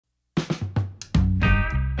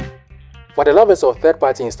For the lovers of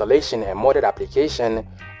third-party installation and modded application,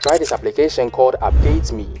 try this application called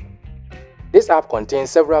Update Me. This app contains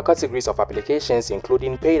several categories of applications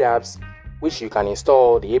including paid apps, which you can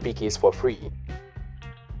install the APKs for free.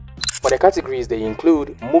 For the categories, they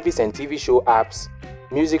include movies and TV show apps,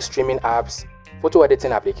 music streaming apps, photo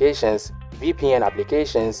editing applications, VPN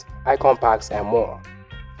applications, icon packs, and more.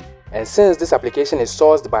 And since this application is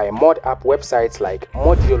sourced by mod app websites like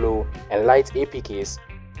Modulo and Lite APKs,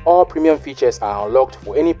 all premium features are unlocked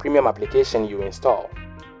for any premium application you install.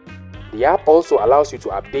 The app also allows you to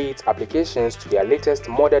update applications to their latest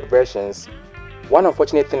modded versions. One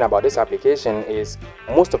unfortunate thing about this application is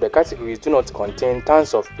most of the categories do not contain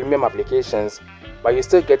tons of premium applications, but you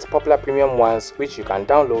still get popular premium ones which you can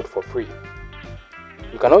download for free.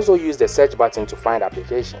 You can also use the search button to find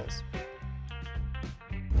applications.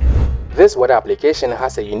 This weather application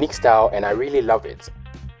has a unique style and I really love it.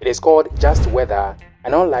 It is called Just Weather,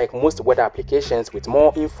 and unlike most weather applications with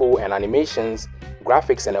more info and animations,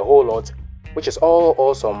 graphics and a whole lot, which is all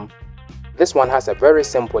awesome, this one has a very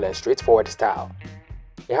simple and straightforward style.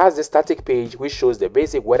 It has this static page which shows the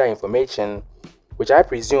basic weather information, which I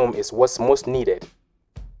presume is what's most needed.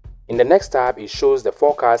 In the next tab, it shows the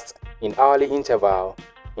forecast in hourly interval.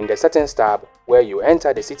 In the settings tab, where you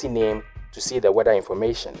enter the city name to see the weather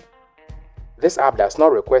information. This app does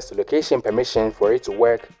not request location permission for it to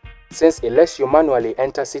work, since it lets you manually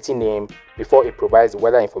enter city name before it provides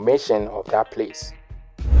weather information of that place.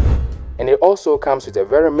 And it also comes with a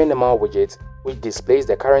very minimal widget which displays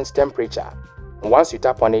the current temperature, and once you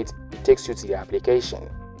tap on it, it takes you to the application.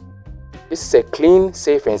 This is a clean,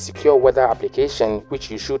 safe and secure weather application which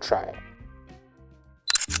you should try.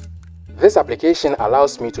 This application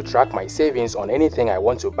allows me to track my savings on anything I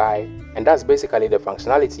want to buy, and that's basically the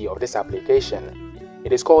functionality of this application.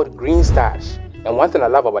 It is called Greenstash, and one thing I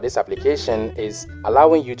love about this application is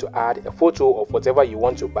allowing you to add a photo of whatever you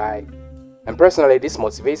want to buy, and personally this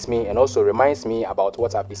motivates me and also reminds me about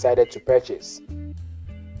what I've decided to purchase.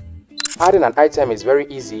 Adding an item is very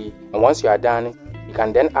easy, and once you are done, you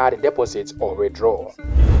can then add deposit or withdraw.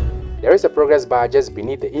 There is a progress bar just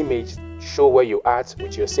beneath the image to show where you are at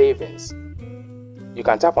with your savings. You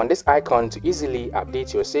can tap on this icon to easily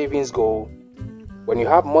update your savings goal. When you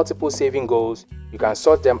have multiple saving goals, you can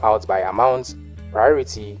sort them out by amount,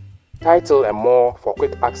 priority, title and more for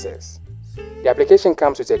quick access. The application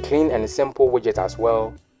comes with a clean and simple widget as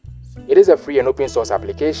well. It is a free and open source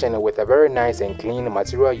application with a very nice and clean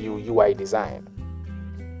Material U UI design.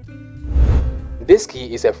 Disky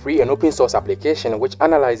is a free and open source application which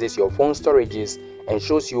analyzes your phone storages and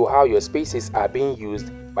shows you how your spaces are being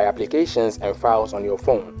used by applications and files on your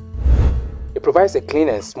phone. It provides a clean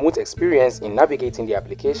and smooth experience in navigating the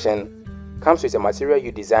application, comes with a Material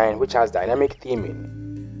U design which has dynamic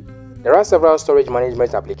theming. There are several storage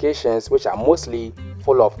management applications which are mostly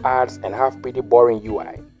full of ads and have pretty boring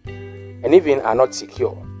UI, and even are not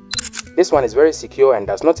secure. This one is very secure and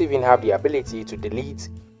does not even have the ability to delete,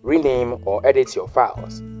 rename or edit your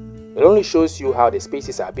files. It only shows you how the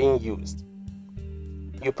spaces are being used.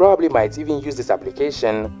 You probably might even use this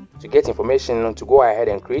application to get information to go ahead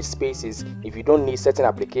and create spaces if you don't need certain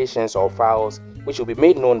applications or files, which will be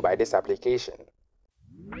made known by this application.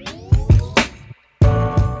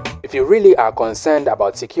 If you really are concerned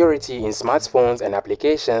about security in smartphones and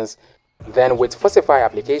applications, then with Fossify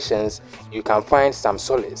applications, you can find some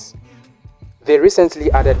solace. They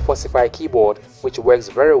recently added Fossify Keyboard, which works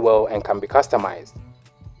very well and can be customized.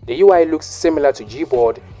 The UI looks similar to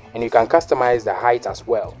Gboard, and you can customize the height as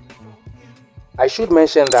well. I should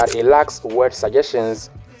mention that it lacks word suggestions,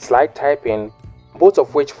 slide typing, both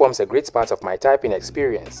of which forms a great part of my typing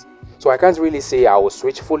experience, so I can't really say I will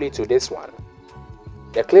switch fully to this one.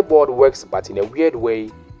 The clipboard works, but in a weird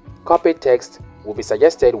way. Copied text will be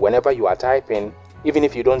suggested whenever you are typing, even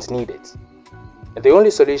if you don't need it. And the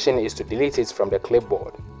only solution is to delete it from the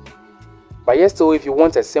clipboard. But yes, so if you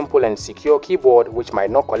want a simple and secure keyboard which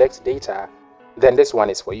might not collect data, then this one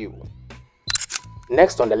is for you.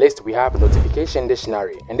 Next on the list we have Notification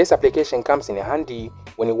Dictionary, and this application comes in handy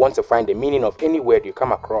when you want to find the meaning of any word you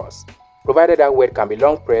come across, provided that word can be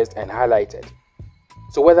long pressed and highlighted.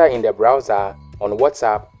 So whether in the browser, on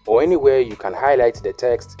WhatsApp or anywhere, you can highlight the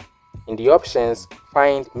text. In the options,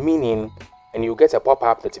 find meaning, and you get a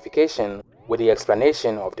pop-up notification with the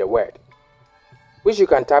explanation of the word, which you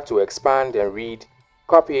can tap to expand and read,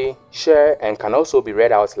 copy, share, and can also be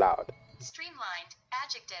read out loud. Streamlined,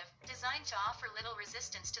 adjective, designed to offer little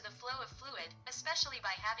resistance to the flow of fluid, especially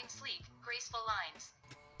by having sleek, graceful lines.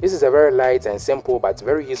 This is a very light and simple but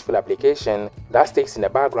very useful application that stays in the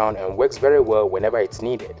background and works very well whenever it's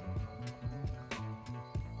needed.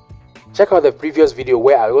 Check out the previous video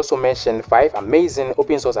where I also mentioned 5 amazing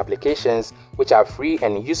open source applications which are free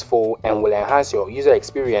and useful and will enhance your user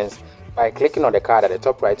experience by clicking on the card at the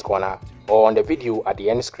top right corner or on the video at the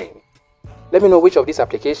end screen. Let me know which of these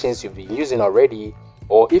applications you've been using already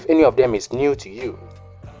or if any of them is new to you.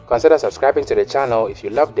 Consider subscribing to the channel if you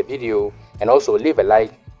loved the video and also leave a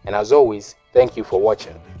like, and as always, thank you for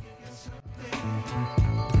watching.